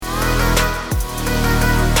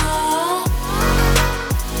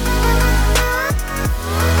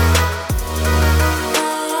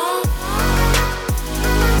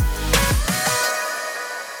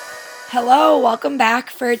Hello, welcome back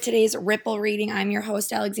for today's Ripple reading. I'm your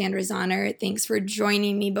host, Alexandra Zahner. Thanks for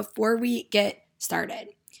joining me. Before we get started,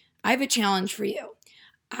 I have a challenge for you.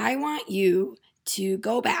 I want you to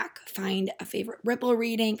go back, find a favorite Ripple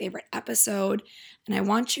reading, favorite episode, and I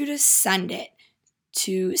want you to send it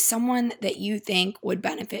to someone that you think would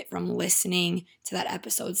benefit from listening to that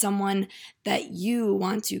episode, someone that you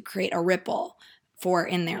want to create a ripple for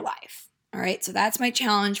in their life. All right, so that's my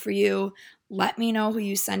challenge for you. Let me know who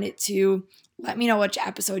you send it to. Let me know which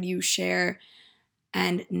episode you share.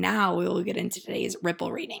 And now we will get into today's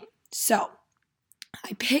Ripple reading. So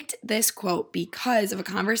I picked this quote because of a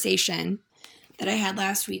conversation that I had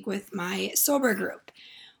last week with my sober group.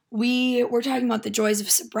 We were talking about the joys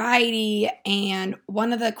of sobriety, and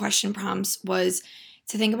one of the question prompts was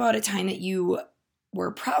to think about a time that you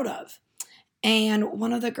were proud of. And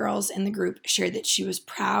one of the girls in the group shared that she was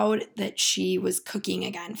proud that she was cooking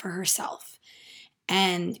again for herself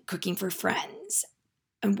and cooking for friends.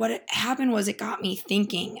 And what happened was it got me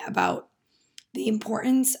thinking about the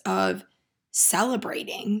importance of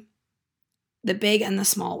celebrating the big and the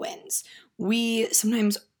small wins. We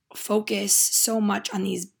sometimes focus so much on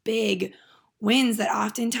these big wins that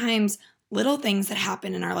oftentimes little things that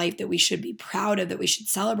happen in our life that we should be proud of, that we should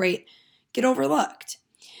celebrate, get overlooked.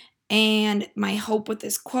 And my hope with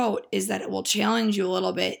this quote is that it will challenge you a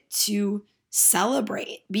little bit to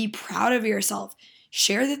celebrate, be proud of yourself,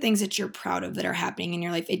 share the things that you're proud of that are happening in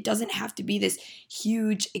your life. It doesn't have to be this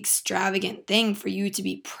huge, extravagant thing for you to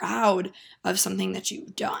be proud of something that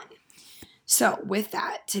you've done. So with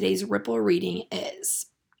that, today's Ripple reading is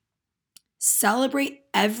celebrate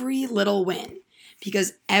every little win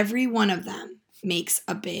because every one of them makes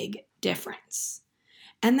a big difference.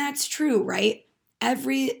 And that's true, right?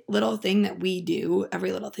 Every little thing that we do,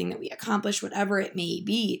 every little thing that we accomplish, whatever it may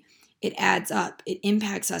be, it adds up. It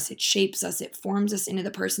impacts us. It shapes us. It forms us into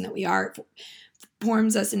the person that we are. It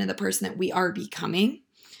forms us into the person that we are becoming.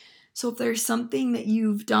 So if there's something that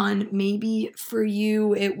you've done, maybe for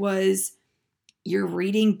you it was you're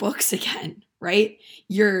reading books again, right?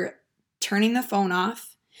 You're turning the phone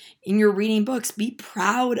off and you're reading books. Be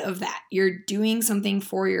proud of that. You're doing something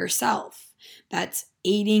for yourself. That's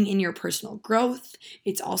aiding in your personal growth.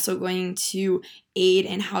 It's also going to aid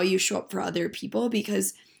in how you show up for other people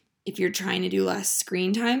because if you're trying to do less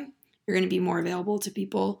screen time, you're going to be more available to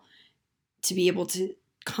people to be able to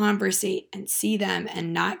conversate and see them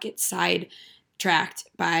and not get sidetracked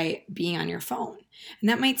by being on your phone. And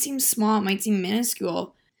that might seem small, it might seem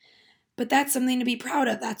minuscule, but that's something to be proud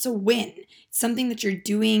of. That's a win. It's something that you're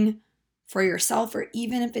doing for yourself, or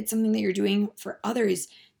even if it's something that you're doing for others,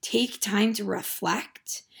 take time to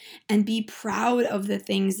reflect and be proud of the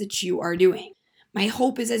things that you are doing. My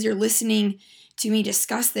hope is as you're listening to me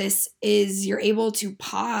discuss this is you're able to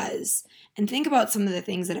pause and think about some of the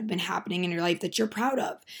things that have been happening in your life that you're proud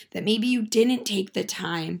of, that maybe you didn't take the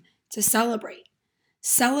time to celebrate.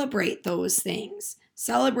 Celebrate those things.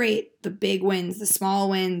 Celebrate the big wins, the small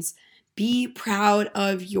wins. Be proud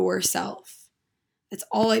of yourself. That's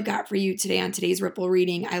all I've got for you today on today's Ripple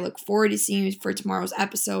reading. I look forward to seeing you for tomorrow's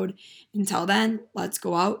episode. Until then, let's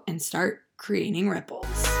go out and start creating ripples.